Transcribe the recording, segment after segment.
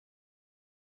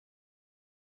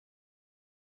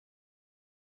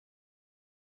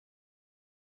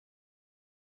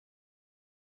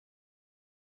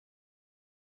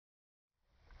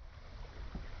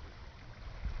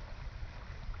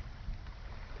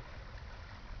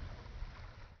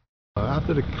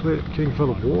after the King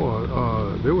Philip War,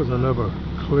 there was another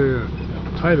clear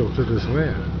title to this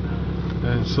land,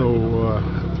 and so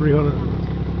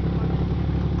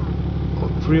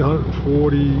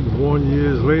 341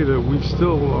 years later, we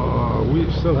still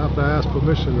have to ask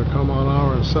permission to come on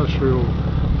our ancestral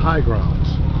high grounds.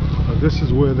 This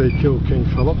is where they killed King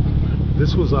Philip.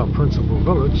 This was our principal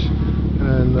village,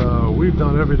 and we've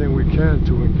done everything we can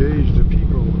to engage the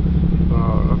people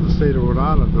of the state of Rhode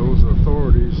Island, those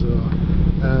authorities,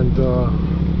 and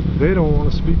they don't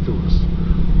want to speak to us.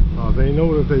 They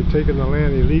know that they've taken the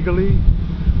land illegally.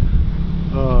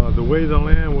 The way the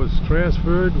land was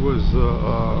transferred was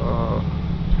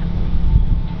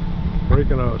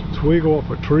breaking a twig off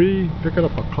a tree, picking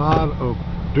up a clod of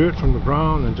dirt from the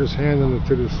ground and just handing it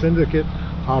to the syndicate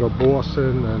out of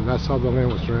Boston, and that's how the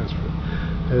land was transferred.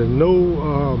 And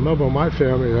no member of my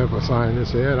family ever signed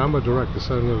this ad. I'm a direct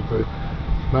descendant of the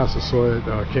Massasoit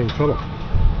King Philip.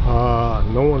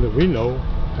 No one that we know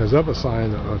has ever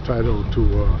signed a title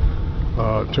to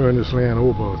turn this land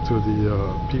over to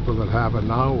the people that have it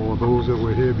now, or those that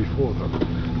were here before them.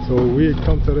 So we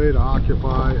come today to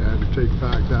occupy and take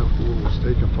back that what was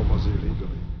taken from us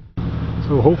illegally.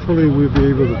 So hopefully we'll be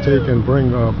able to take and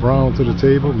bring Brown to the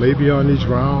table, maybe on these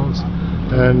grounds,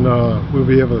 and we'll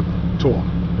be able to talk,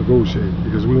 negotiate,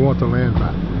 because we want the land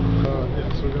back.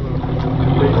 Yes, we're going to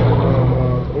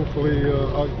hopefully,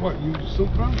 what, you still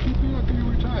groundskeeping after you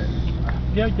retired?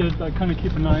 Yeah, I kind of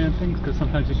keep an eye on things because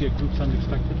sometimes you get groups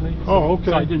unexpectedly. So, oh, okay.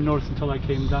 So I didn't notice until I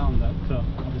came down that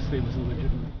obviously it was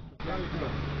illegitimate.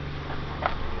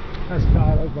 That's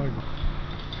Kyle, that's my...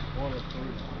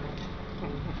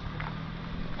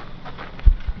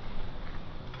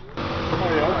 Oh,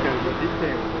 yeah, okay, but he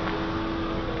came.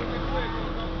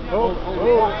 Oh.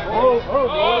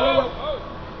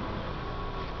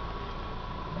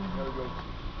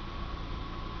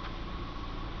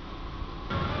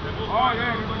 Oh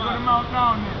yeah, we're gonna mount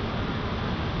down there.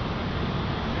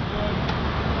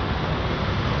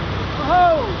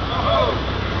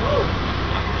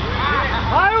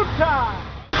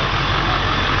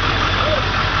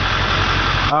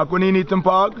 Kwenini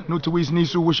Timpag, Nutuis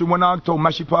Nisu Wishawanag, to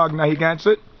Mashipag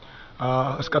Nahigansit,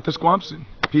 Skatasquampson.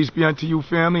 Peace be unto you,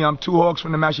 family. I'm Two Hawks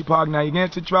from the Mashipag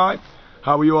Nahigansit tribe.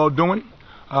 How are you all doing?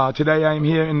 Today I am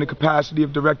here in the capacity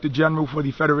of Director General for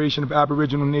the Federation of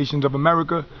Aboriginal Nations of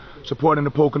America, supporting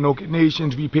the Pokanoket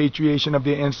Nations repatriation of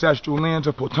their ancestral lands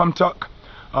of Potumtuck.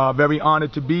 Very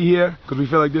honored to be here because we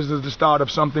feel like this is the start of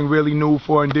something really new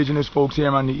for indigenous folks here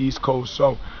on the East Coast.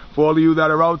 So for all of you that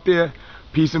are out there,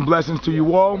 peace and blessings to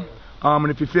you all.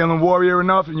 And if you're feeling warrior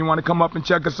enough and you want to come up and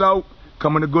check us out,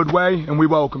 come in a good way and we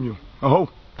welcome you. Aho.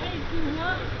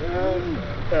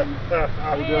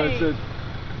 How you doing, sis?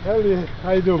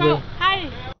 How you doing, man? Hi.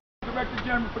 Director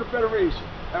General for the Federation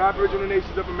of Aboriginal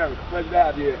Nations of America. Pleasure to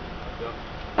have you here.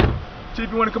 Chief,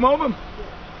 you want to come over?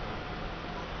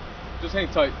 Just hang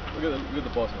tight. Look at the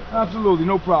boss, man. Absolutely,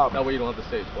 no problem. That way you don't have to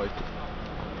say it twice.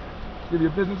 Give you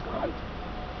a business card.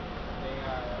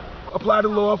 Apply the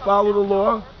law, follow the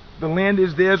law. The land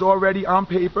is theirs already on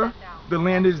paper. The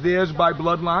land is theirs by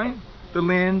bloodline. The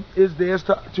land is theirs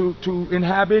to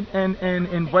inhabit and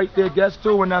invite their guests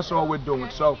to, and that's all we're doing.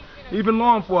 So even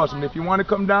law enforcement, if you want to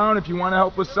come down, if you want to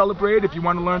help us celebrate, if you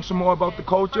want to learn some more about the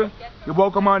culture, you're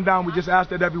welcome on down. We just ask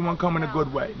that everyone come in a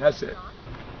good way. That's it. All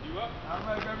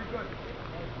right, very good.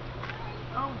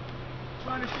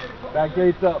 Trying to share the culture. Back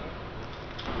gates up.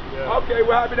 Yeah. Okay,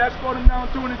 we're happy to escort them down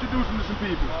too and introduce them to some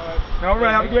people. All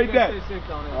right, have a great day.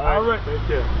 All right, take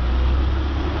care.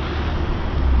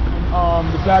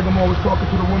 The Sagamore was talking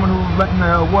to the woman who was letting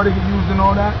the water get used and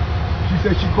all that. She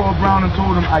said she called Brown and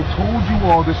told him, I told you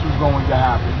all this was going to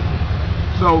happen.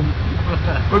 So,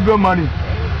 we're good money.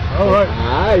 All right.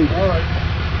 Nice. All right.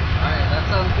 Alright, that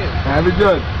sounds good. Have it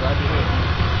good. Glad to hear it.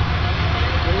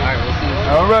 Alright, we'll see you.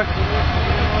 All right.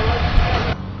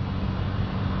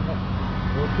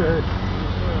 Okay.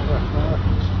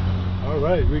 All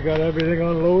right, we got everything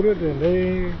unloaded and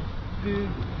they did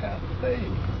have the thing.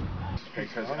 Okay,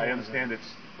 because I understand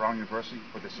it's Brown University,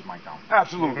 but this is my town.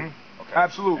 Absolutely. Okay.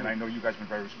 Absolutely. And I know you guys have been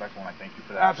very respectful, and I thank you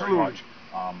for that Absolutely. very much.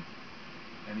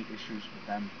 Any issues with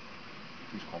them,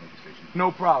 please call me at the station.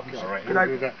 No problem. All right. Can I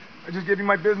just give you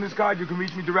my business card? You can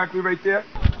reach me directly right there.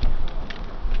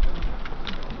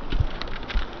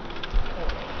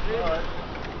 All right.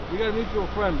 We gotta meet your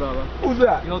friend, brother. Who's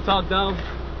that? You know Todd Down?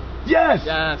 Yes.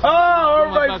 Yes. Oh, all One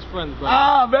of my right. best friends, brother.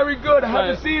 Ah, very good. I Right.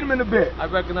 haven't seen him in a bit. I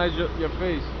recognize your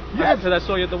face. Yes. Because I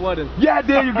saw you at the wedding. Yeah,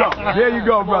 there you go. There you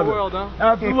go, Small brother. world, huh?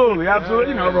 Absolutely,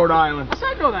 absolutely. You know, Rhode Island. I said,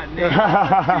 I know that name.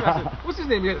 I said, what's his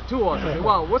name? You got two horses. I said,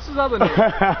 wow, what's his other name? All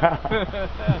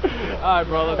right,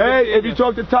 brother. Hey, if you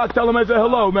talk to Todd, tell him I said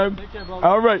hello, man. Take care, brother.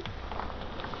 All right.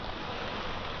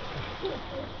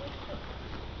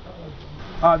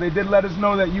 They did let us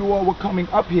know that you all were coming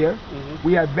up here.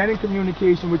 We have been in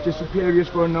communication with your superiors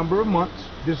for a number of months.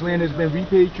 This land has been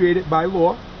repatriated by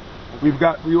law. We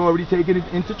already taken it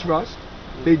into trust.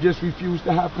 They just refused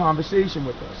to have conversation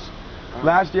with us.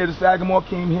 Last year, the Sagamore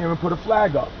came here and put a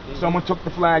flag up. Someone took the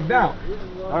flag down.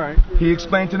 All right. He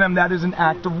explained to them that is an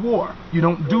act of war. You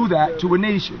don't do that to a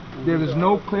nation. There is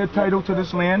no clear title to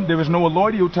this land. There is no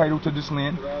allodial title to this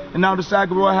land. And now the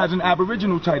Sagamore has an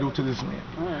aboriginal title to this land.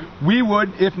 All right. We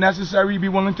would, if necessary, be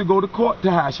willing to go to court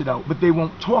to hash it out, but they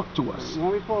won't talk to us.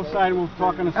 When we pull aside, we'll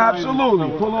talk on the side. Absolutely.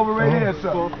 Pull over right here,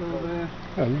 sir. Pull over there.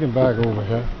 Yeah, you can back over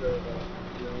here.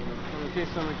 In case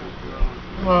somebody comes through.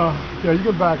 Yeah, you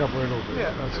can back up right over there.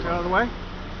 Yeah, That's get out of the way.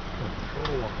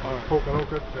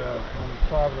 Pokanoket, on the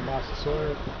tribe of the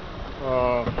Massasoit.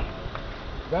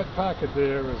 That packet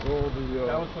there is all the...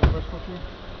 That was for the Bristol tree?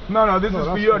 No, this is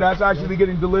for you. That's actually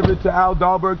getting delivered to Al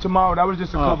Dahlberg tomorrow. That was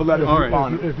just a cover letter all for right.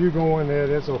 on it. If you go in there,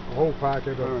 there's a whole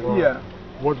packet of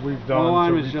what we've done. All I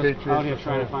to was just repatriate out here the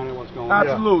trying to land. find out what's going on.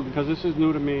 Absolutely. Because this is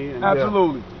new to me. And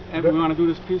Absolutely. And we want to do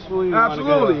this peacefully. We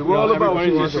Absolutely. Want to get, We're all about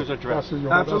everybody's peace. issues addressed. That's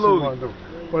what Absolutely. you want to do.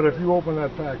 But if you open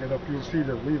that packet up, you'll see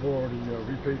that we've already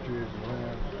repatriated the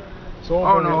land. It's all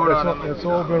it's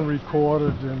all been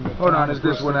recorded. Hold on, it's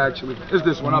this one actually. It's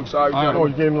this one. I'm sorry. Oh,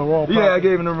 you gave him the wrong packet? Yeah, I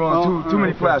gave him the wrong. Too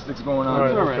many plastics going on. All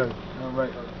right, there. okay. All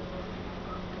right.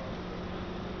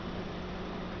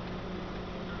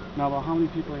 Now, about how many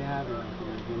people you have here,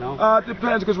 you know? It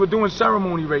depends because we're doing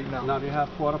ceremony right now. Now, do you have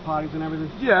porta potties and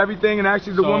everything? Yeah, everything, and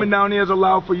actually the So- woman down there is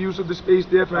allowed for use of the space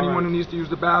there for All anyone right. who needs to use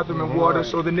the bathroom and water.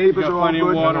 So the neighbors You got are all plenty of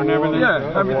good. water and everything?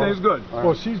 Yeah, everything's good.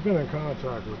 Well, she's been in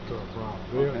contact with Brown.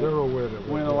 They're aware that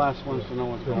We're the last ones to know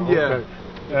what's going on. Yeah.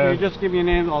 Okay. If you just give me a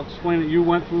name, I'll explain it. You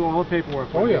went through all the paperwork.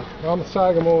 Oh yeah, I'm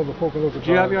Sagamore of the Pokanoket Tribe.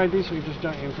 Do you have your ID so you just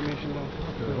jot your information down?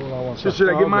 Okay, hold on one So second.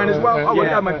 should I get mine as well? Oh, I Yeah.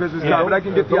 got my business card, but I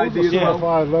can get the ID as Those are well.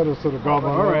 certified letters to the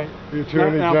governor, All right. the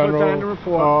Attorney Now, put that in the General,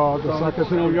 report. the So let's know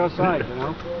Secretary. your side, you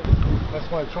know?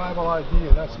 That's my tribal ID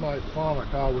and that's my fauna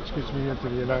card, which gets me into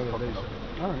the United Nations.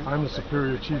 All right. I'm the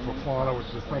Superior Chief of Fauna, which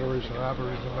is the Federation of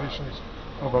Aboriginal Nations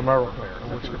of America, in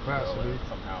which capacity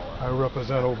I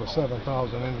represent over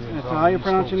 7,000 Indians. And so on how the you East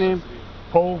pronounce your Coast. name?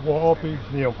 Po, Wa'opi,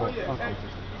 Neopo. Okay.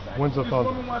 Windsor This Thunder.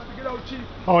 woman wants to get out, Chief.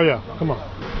 Oh yeah, come on.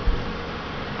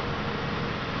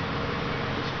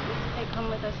 They come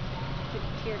with us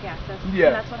to tear gas us. Yeah.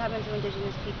 And that's what happens to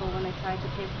indigenous people when they try to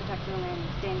protect their land and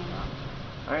standing rock.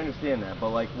 I understand that, but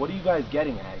like, what are you guys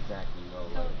getting at exactly, though?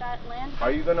 So Like, that land,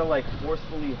 are you gonna like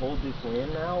forcefully hold this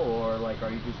land now, or like, are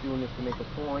you just doing this to make a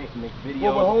point, and make videos?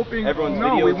 Well, we're hoping. Everyone's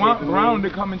No, we want videotaping Brown me.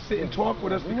 to come and sit and talk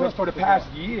with us because for the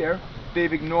past year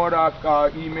they've ignored our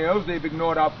emails, they've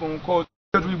ignored our phone calls.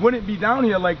 Because we wouldn't be down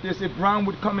here like this if Brown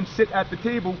would come and sit at the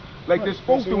table like they're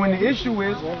supposed to. And the issue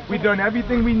is we've done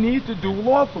everything we need to do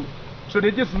lawfully. So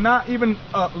they're just not even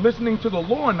listening to the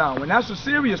law now, and that's a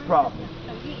serious problem.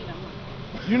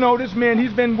 You know, this man,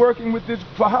 he's been working with this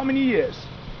for how many years?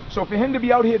 So for him to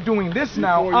be out here doing this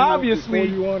now, obviously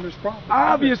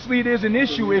there's an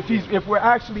issue if we're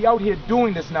actually out here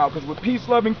doing this now, because we're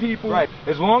peace-loving people. Right.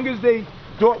 As long as they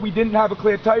thought we didn't have a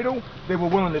clear title, they were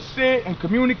willing to sit and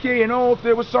communicate, and if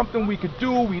there was something we could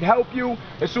do, we'd help you.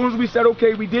 As soon as we said,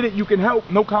 okay, we did it, you can help,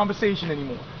 no conversation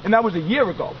anymore. And that was a year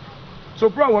ago. So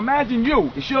bro, imagine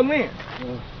it's your land.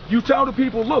 You tell the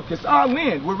people, look, it's our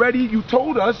land, we're ready. You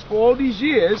told us for all these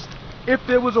years, if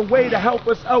there was a way to help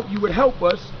us out, you would help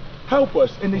us,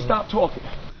 and they stopped talking.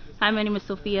 Hi, my name is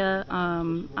Sophia.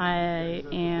 I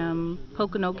am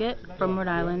Pokanoket from Rhode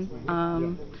Island.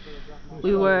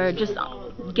 We were just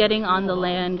getting on the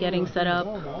land, getting set up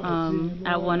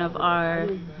at one of our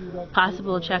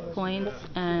possible checkpoints,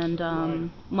 and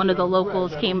one of the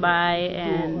locals came by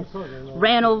and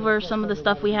ran over some of the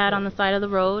stuff we had on the side of the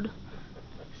road,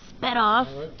 sped off,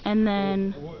 and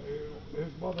then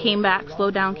came back,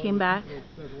 slowed down, came back,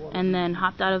 and then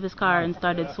hopped out of his car and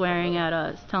started swearing at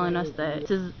us, telling us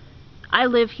that I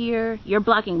live here, you're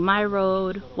blocking my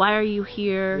road, why are you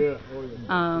here?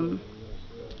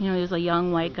 You know, he was a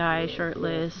young white guy,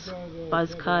 shirtless,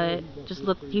 buzz cut,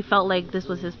 he felt like this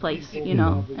was his place, you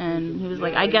know, and he was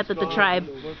like, I get that the tribe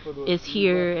is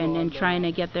here and trying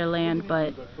to get their land,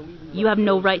 but you have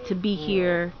no right to be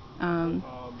here.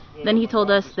 Then he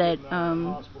told us that,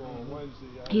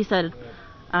 he said,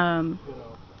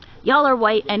 y'all are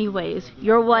white anyways,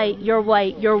 you're white, you're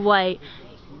white, you're white.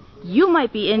 you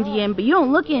might be Indian, but you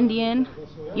don't look Indian.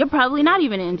 You're probably not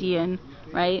even Indian,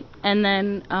 right? And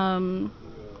then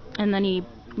he,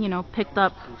 you know, picked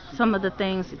up some of the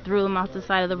things, threw them off the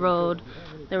side of the road.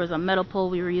 There was a metal pole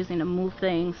we were using to move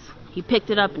things. He picked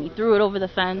it up and he threw it over the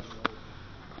fence.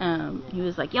 He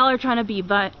was like, y'all are trying to be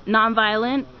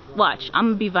non-violent. Watch, I'm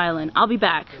gonna be violent. I'll be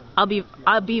back. I'll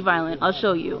be violent. I'll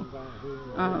show you.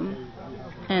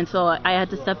 And so I had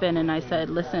to step in and I said,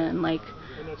 listen, like,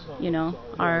 you know,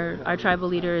 our tribal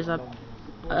leader is up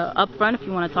front if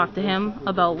you want to talk to him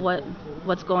about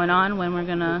what's going on, when we're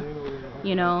gonna,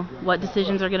 you know, what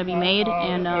decisions are gonna be made,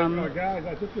 and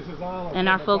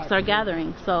our folks are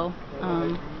gathering. So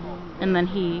and then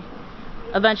he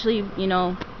eventually, you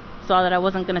know, saw that I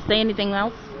wasn't gonna say anything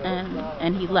else,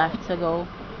 and he left to go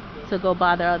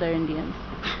bother other Indians.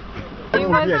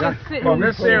 Well,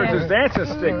 this here is his dancer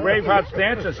stick, Braveheart's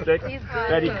dancer stick,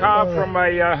 that he carved from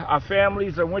our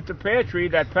family's winter pear tree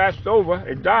that passed over.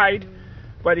 It died,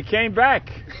 but it came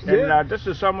back. And this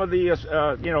is some of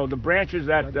the, you know, the branches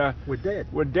that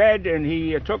were dead, and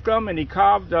he took them and he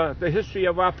carved the history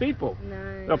of our people.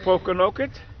 Nice. The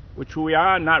Pokanoket, which we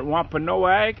are, not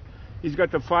Wampanoag. He's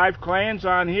got the 5 clans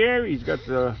on here. He's got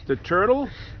the turtle,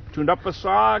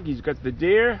 Tunupasag. He's got the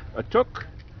deer, a took.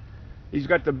 He's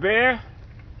got the bear,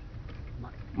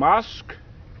 Mosk.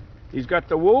 He's got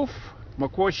the wolf,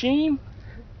 Makwashim.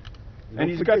 And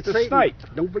he's got the snipe.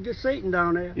 Don't forget Satan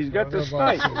down there. He's got the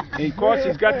snipe. And of course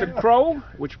he's got the crow,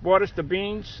 which brought us the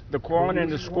beans, the corn, and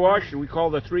the squash, we call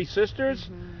the 3 sisters.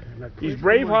 He's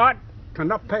Braveheart.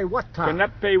 Kanupe Wata.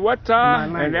 Kanupe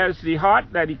Wata. And that's the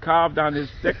heart that he carved on his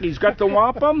stick. He's got the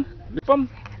wampum,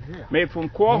 made from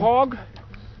quahog.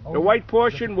 The white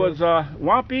portion was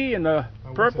wampy, and the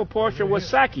purple portion was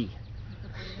sake.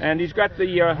 And he's got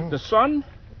the sun,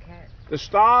 the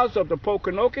stars of the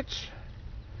Pokanokets.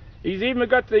 He's even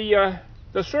got the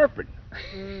serpent.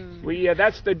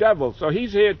 That's the devil. So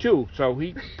he's here too. So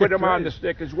he put him on the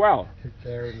stick as well.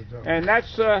 And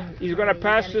that's he's going to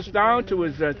pass this down to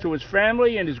his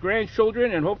family and his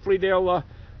grandchildren, and hopefully they'll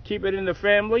keep it in the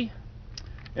family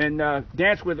and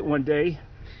dance with it one day,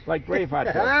 like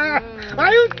Braveheart does.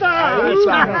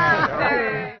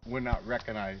 We're not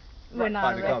recognized. We're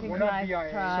not a recognized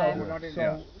tribe,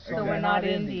 so we're not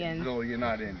Indians. So you're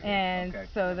not Indian. And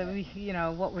so that we, you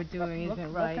know, what we're doing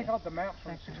isn't right. Let's take out the maps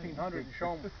from 1600 and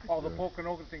show them all the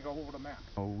Pokanoket things all over the map.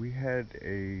 We had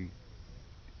a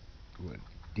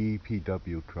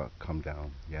DPW truck come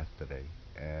down yesterday,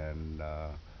 and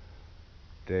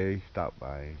they stopped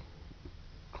by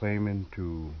claiming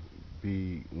to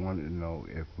wanted to know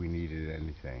if we needed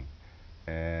anything,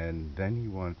 and then he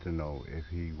wanted to know if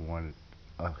he wanted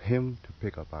him to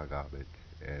pick up our garbage,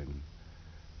 and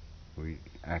we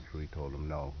actually told him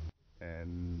no.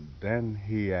 And then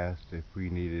he asked if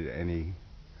we needed any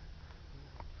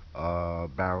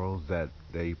barrels that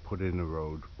they put in the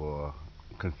road for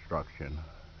construction,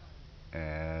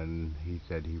 and he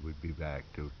said he would be back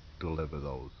to deliver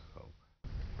those.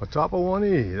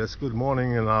 Patapawani, that's good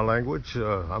morning in our language.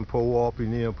 I'm Powalpi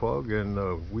Neapug, and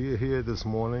we're here this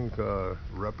morning to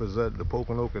represent the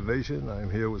Pokanoket Nation.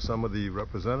 I'm here with some of the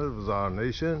representatives of our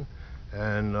nation,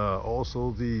 and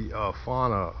also the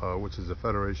FANA, which is the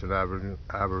Federation of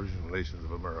Aboriginal Nations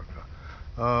of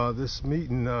America. This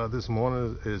meeting this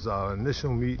morning is our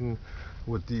initial meeting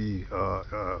with the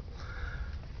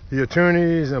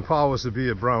attorneys and powers to be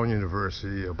at Brown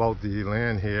University about the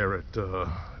land here at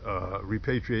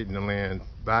repatriating the land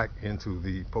back into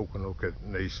the Pokanoket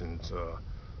Nation's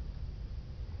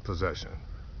possession.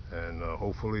 And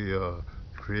hopefully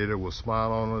Creator will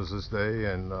smile on us this day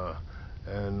and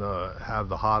have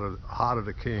the heart of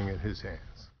the king in his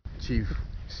hands. Chief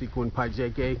Sequin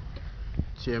Pajeke,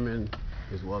 Chairman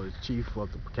as well as Chief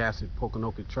of the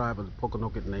Pokanoket Tribe of the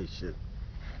Pokanoket Nation.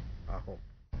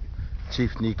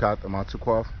 Chief Nikat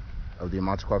Amatukov of the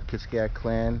Amatukov Kiskiak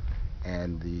clan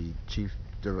and the Chief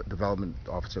Development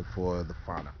Officer for the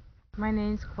FANA. My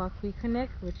name's Kwakwikanik,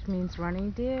 which means running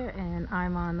deer, and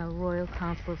I'm on the Royal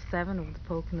Council of 7 of the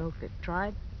Pokanoket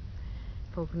Tribe,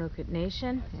 Pokanoket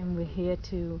Nation, and we're here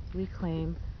to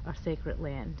reclaim our sacred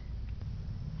land.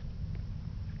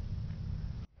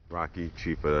 Rocky,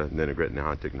 Chief of the Ninegret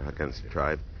Nahantik Nahakansi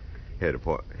Tribe, here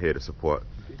to support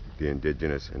the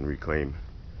indigenous and reclaim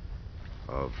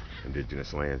of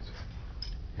indigenous lands.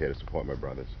 Here to support my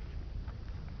brothers.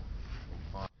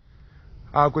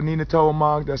 Agwanina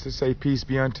Tawamag, that's to say peace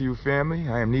be unto you, family.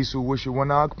 I am Nisu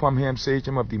Wishawanag, Pumham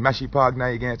Sachem of the Mashipag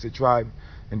Narragansett Tribe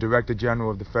and Director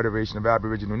General of the Federation of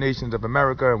Aboriginal Nations of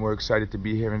America, and we're excited to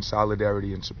be here in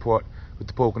solidarity and support with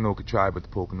the Pokanoket Tribe of the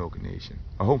Pokanoket Nation.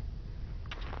 Aho.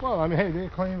 Well, I mean, hey, they're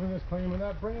claiming this, claiming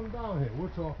that. Bring them down here. We'll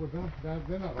talk with them. They're not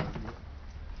going to do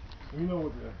it. We know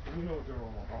what they're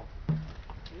all about.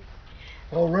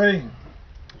 Oh, Ray,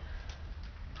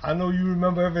 I know you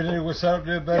remember everything that was out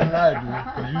there better than I do,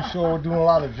 because you sure were doing a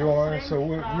lot of drawing, so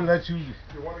we'll let you...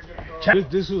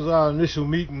 This was our initial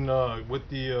meeting with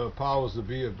the powers that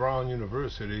be at Brown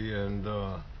University, and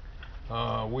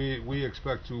we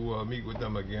expect to meet with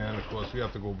them again. Of course, we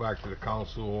have to go back to the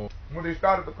council. When they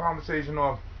started the conversation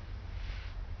off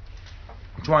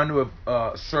trying to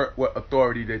assert what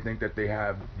authority they think that they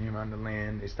have here on the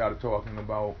land, they started talking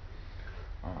about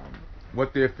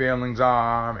what their feelings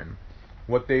are and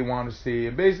what they want to see.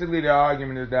 And basically their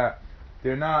argument is that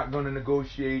they're not going to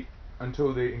negotiate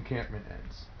until the encampment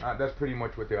ends. That's pretty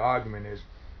much what their argument is.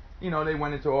 You know, they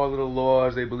went into all of the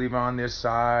laws they believe are on their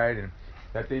side, and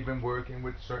that they've been working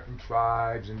with certain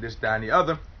tribes and this, that, and the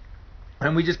other.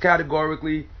 And we just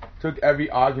categorically took every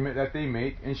argument that they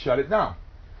make and shut it down.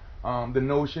 The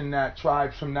notion that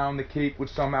tribes from down the Cape would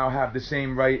somehow have the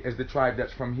same right as the tribe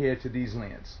that's from here to these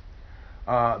lands.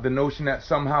 The notion that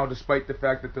somehow, despite the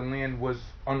fact that the land was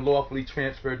unlawfully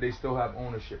transferred, they still have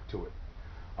ownership to it.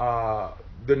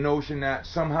 The notion that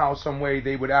somehow, some way,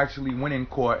 they would actually win in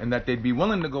court and that they'd be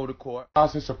willing to go to court.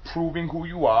 Process of proving who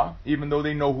you are, even though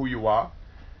they know who you are.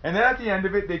 And then at the end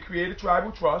of it, they create a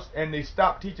tribal trust, and they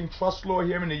stopped teaching trust law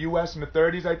here in the U.S. in the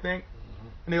 30s, I think.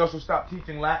 And they also stopped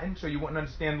teaching Latin, so you wouldn't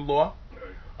understand the law.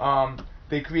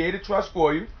 They create a trust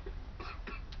for you,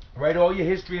 write all your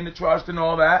history in the trust and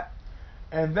all that.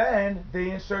 And then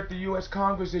they insert the U.S.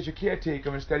 Congress as your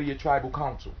caretaker instead of your tribal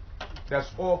council. That's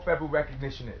all federal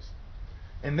recognition is.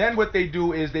 And then what they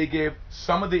do is they give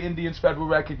some of the Indians federal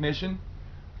recognition,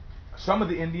 some of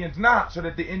the Indians not, so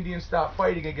that the Indians stop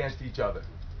fighting against each other.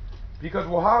 Because,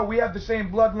 well, how we have the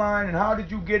same bloodline, and how did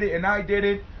you get it and I did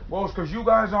it? Well, it's because you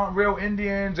guys aren't real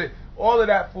Indians. And all of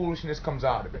that foolishness comes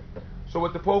out of it. So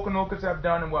what the Pokanokets have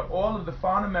done, and what all of the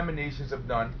Fauna member nations have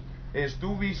done, is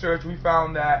through research we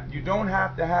found that you don't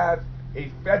have to have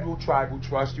a federal tribal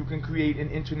trust. You can create an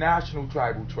international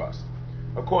tribal trust,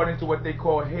 according to what they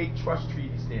call Hague Trust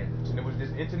Treaty standards. And it was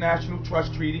this international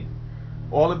trust treaty.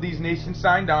 All of these nations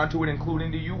signed on to it,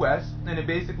 including the U.S. And it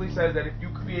basically says that if you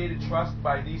create a trust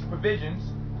by these provisions,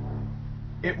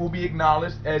 it will be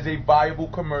acknowledged as a viable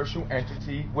commercial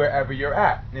entity wherever you're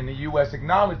at. And the U.S.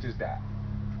 acknowledges that.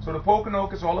 So the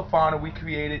Pokanoket, all the fauna, we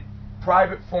created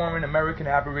private foreign American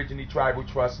Aborigine tribal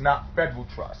trusts, not federal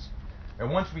trusts.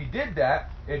 And once we did that,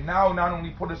 it now not only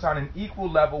put us on an equal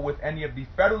level with any of the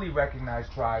federally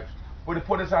recognized tribes, but it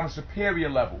put us on a superior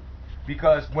level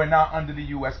because we're not under the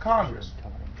U.S. Congress.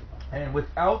 And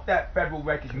without that federal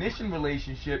recognition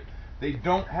relationship, they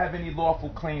don't have any lawful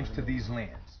claims to these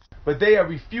lands. But they are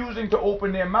refusing to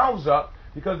open their mouths up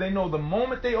because they know the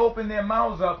moment they open their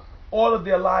mouths up, all of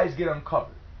their lies get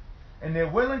uncovered. And they're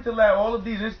willing to let all of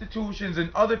these institutions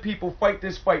and other people fight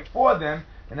this fight for them.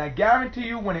 And I guarantee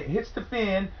you, when it hits the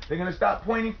fan, they're going to stop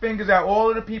pointing fingers at all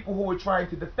of the people who are trying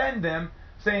to defend them,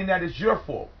 saying that it's your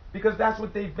fault. Because that's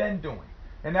what they've been doing.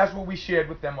 And that's what we shared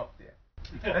with them up there.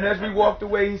 And as we walked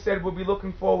away, he said, we'll be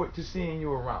looking forward to seeing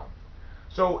you around.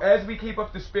 So as we keep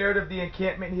up the spirit of the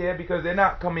encampment here, because they're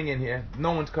not coming in here,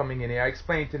 no one's coming in here. I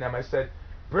explained to them, I said,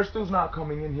 Bristol's not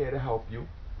coming in here to help you.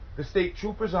 The state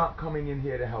troopers aren't coming in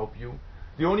here to help you.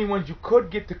 The only ones you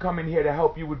could get to come in here to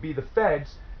help you would be the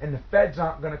feds, and the feds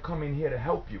aren't going to come in here to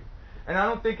help you. And I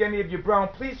don't think any of your brown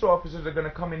police officers are going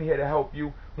to come in here to help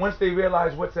you once they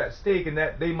realize what's at stake and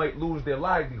that they might lose their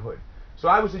livelihood. So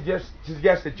I would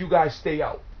suggest that you guys stay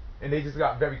out. And they just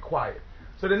got very quiet.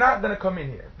 So they're not going to come in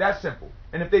here. That's simple.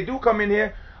 And if they do come in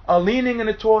here, a leaning and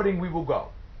a torting, we will go.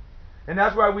 And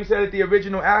that's why we said at the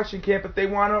original action camp, if they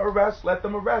want to arrest, let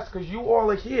them arrest. Because you all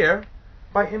are here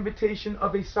by invitation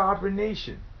of a sovereign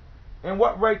nation. And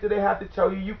what right do they have to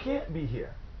tell you you can't be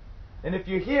here? And if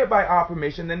you're here by our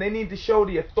permission, then they need to show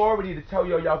the authority to tell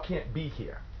y'all can't be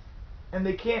here. And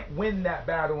they can't win that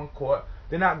battle in court.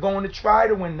 They're not going to try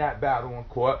to win that battle in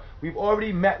court. We've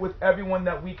already met with everyone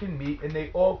that we can meet, and they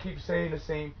all keep saying the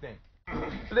same thing.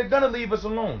 So they're going to leave us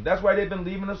alone. That's why they've been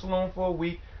leaving us alone for a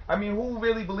week. I mean, who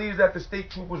really believes that the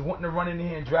state troopers wouldn't have run in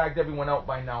here and dragged everyone out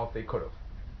by now if they could have?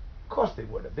 Of course they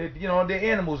would have. They're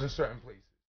animals in certain places.